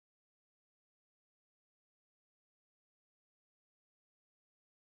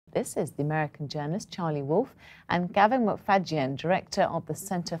This is the American journalist Charlie Wolfe and Gavin MacFadyen, director of the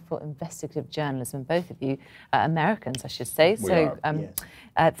Center for Investigative Journalism. Both of you are Americans, I should say.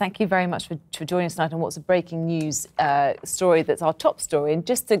 Thank you very much for joining us tonight on what's a breaking news story that's our top story. And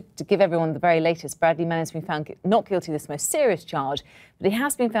just to give everyone the very latest, Bradley Manning has been found not guilty of this most serious charge, but he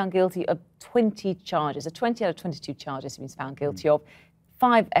has been found guilty of 20 charges. 20 out of 22 charges he's been found guilty of.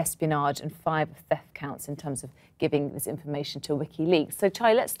 5 espionage and 5 theft counts in terms of giving this information to WikiLeaks. So,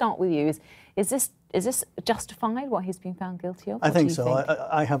 Charlie, let's start with you. Is this justified, what he's been found guilty of? I think so.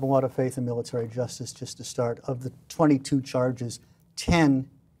 I have a lot of faith in military justice, just to start. Of the 22 charges, 10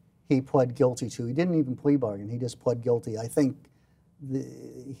 he pled guilty to. He didn't even plea bargain. He just pled guilty. I think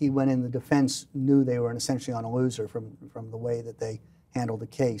he went in, the defense knew they were essentially on a loser from the way that they handled the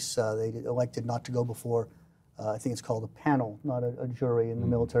case. They elected not to go before I think it's called a panel, not a jury in the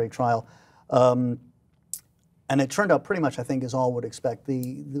military trial. And it turned out pretty much, I think, as all would expect.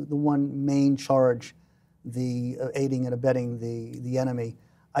 The one main charge, the aiding and abetting the enemy,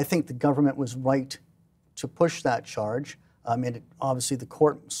 I think the government was right to push that charge. I mean, obviously the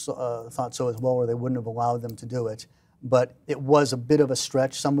court thought so as well, or they wouldn't have allowed them to do it. But it was a bit of a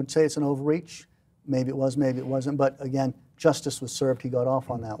stretch. Some would say it's an overreach. Maybe it was, maybe it wasn't. But again, justice was served. He got off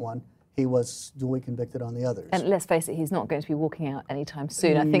on that one. He was duly convicted on the others. And let's face it, he's not going to be walking out anytime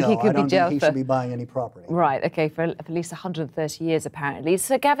soon. I think he could be jailed for... No, I don't think he should be buying any property. Right, OK, for at least 130 years, apparently.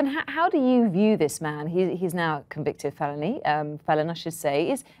 So, Gavin, how do you view this man? He's now a convicted felon, I should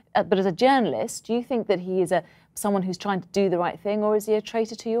say. But as a journalist, do you think that he is someone who's trying to do the right thing, or is he a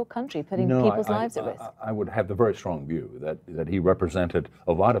traitor to your country, putting people's lives at risk? I would have the very strong view that he represented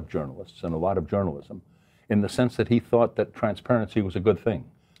a lot of journalists and a lot of journalism in the sense that he thought that transparency was a good thing.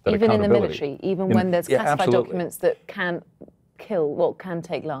 Even in the military, even when there's classified documents that can kill, can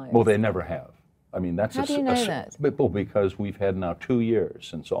take lives. Well, they never have. I mean, that's How do you know that? Well, because we've had now 2 years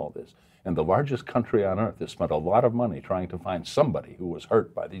since all this, and the largest country on earth has spent a lot of money trying to find somebody who was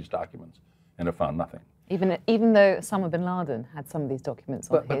hurt by these documents, and have found nothing. Even though Osama bin Laden had some of these documents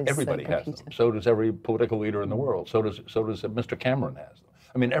on his But everybody computer. has them. So does every political leader in the world. So does Mr. Cameron has them.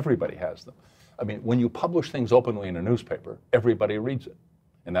 I mean, everybody has them. I mean, when you publish things openly in a newspaper, everybody reads it.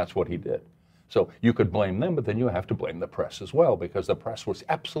 And that's what he did. So you could blame them, but then you have to blame the press as well, because the press was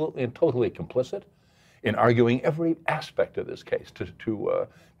absolutely and totally complicit in arguing every aspect of this case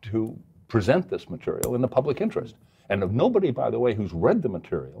to present this material in the public interest. And nobody, by the way, who's read the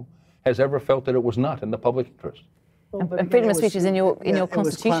material has ever felt that it was not in the public interest. Well, and freedom of speech is in your constitution. It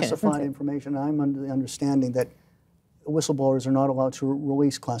was classified information. I'm under the understanding that whistleblowers are not allowed to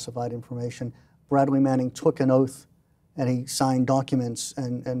release classified information. Bradley Manning took an oath, and he signed documents,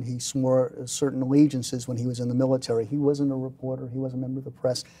 and he swore certain allegiances when he was in the military. He wasn't a reporter. He was a member of the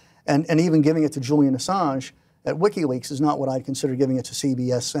press. And even giving it to Julian Assange at WikiLeaks is not what I'd consider giving it to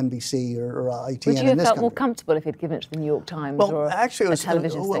CBS, NBC, or ITN in this country. Would you have felt more comfortable if he'd given it to the New York Times or actually, a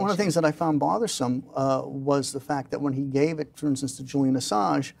television station? One of the things that I found bothersome was the fact that when he gave it, for instance, to Julian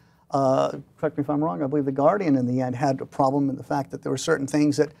Assange, correct me if I'm wrong, I believe The Guardian in the end had a problem in the fact that there were certain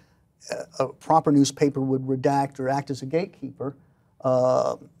things that a proper newspaper would redact or act as a gatekeeper,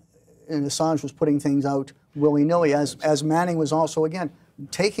 and Assange was putting things out willy-nilly, as Manning was also, again,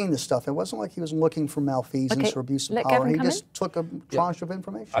 taking the stuff. It wasn't like he was looking for malfeasance or abuse of power. He just took a tranche of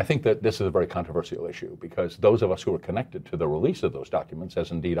information. I think that this is a very controversial issue, because those of us who were connected to the release of those documents, as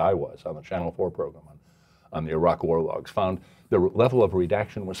indeed I was on the Channel 4 program on the Iraq war logs, found the level of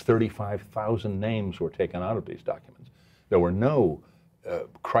redaction was 35,000 names were taken out of these documents. There were no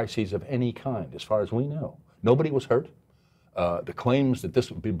crises of any kind, as far as we know. Nobody was hurt. The claims that this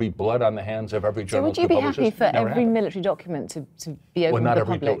would be blood on the hands of every journalist who publishes. So would you be happy for every military document to be open to the public? Well, not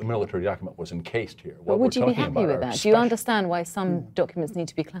every military document was encased here. But would you be happy with that? Do you understand why some documents need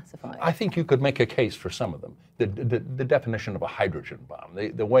to be classified? I think you could make a case for some of them. The definition of a hydrogen bomb,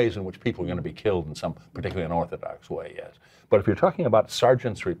 the ways in which people are going to be killed in some particularly unorthodox way, yes. But if you're talking about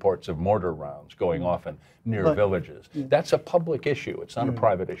sergeants' reports of mortar rounds going off in near villages, that's a public issue. It's not a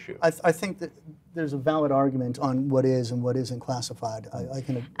private issue. I think that there's a valid argument on what is and what isn't classified. I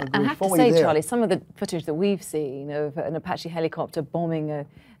can agree fully there. I have to say, Charlie, some of the footage that we've seen of an Apache helicopter bombing a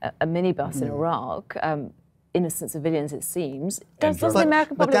minibus in Iraq, innocent civilians, it seems. Does the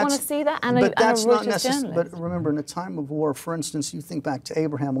American public want to see that? And that's not necessary. But remember, in a time of war, for instance, you think back to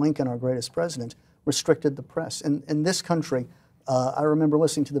Abraham Lincoln, our greatest president, restricted the press. In this country, I remember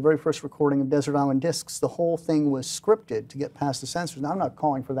listening to the very first recording of Desert Island Discs. The whole thing was scripted to get past the censors. Now, I'm not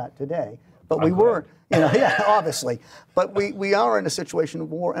calling for that today, but we were, obviously. But we are in a situation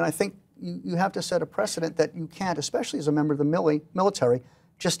of war, and I think you have to set a precedent that you can't, especially as a member of the military,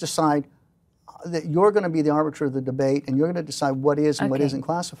 just decide that you're going to be the arbiter of the debate, and you're going to decide what is and what isn't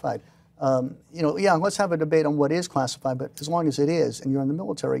classified. You know, yeah, let's have a debate on what is classified, but as long as it is, and you're in the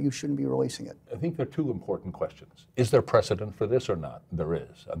military, you shouldn't be releasing it. I think there are two important questions. Is there precedent for this or not? There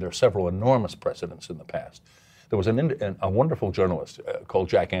is. There are several enormous precedents in the past. There was a wonderful journalist called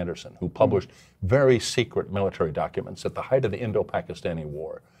Jack Anderson who published very secret military documents at the height of the Indo-Pakistani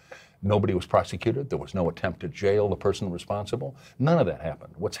War. Nobody was prosecuted. There was no attempt to jail the person responsible. None of that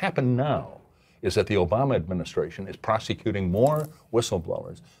happened. What's happened now is that the Obama administration is prosecuting more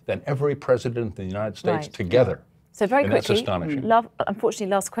whistleblowers than every president in the United States together. So very quickly, that's astonishing. Unfortunately,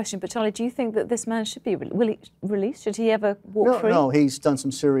 last question, but Charlie, do you think that this man should be released? Should he ever walk free? No, he's done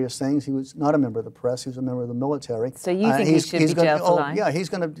some serious things. He was not a member of the press. He was a member of the military. So you think he should be jailed for life? Yeah, he's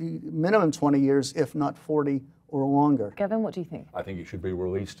going to be minimum 20 years, if not 40 or longer. Gavin, what do you think? I think he should be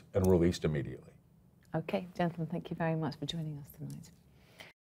released, and released immediately. Okay, gentlemen, thank you very much for joining us tonight.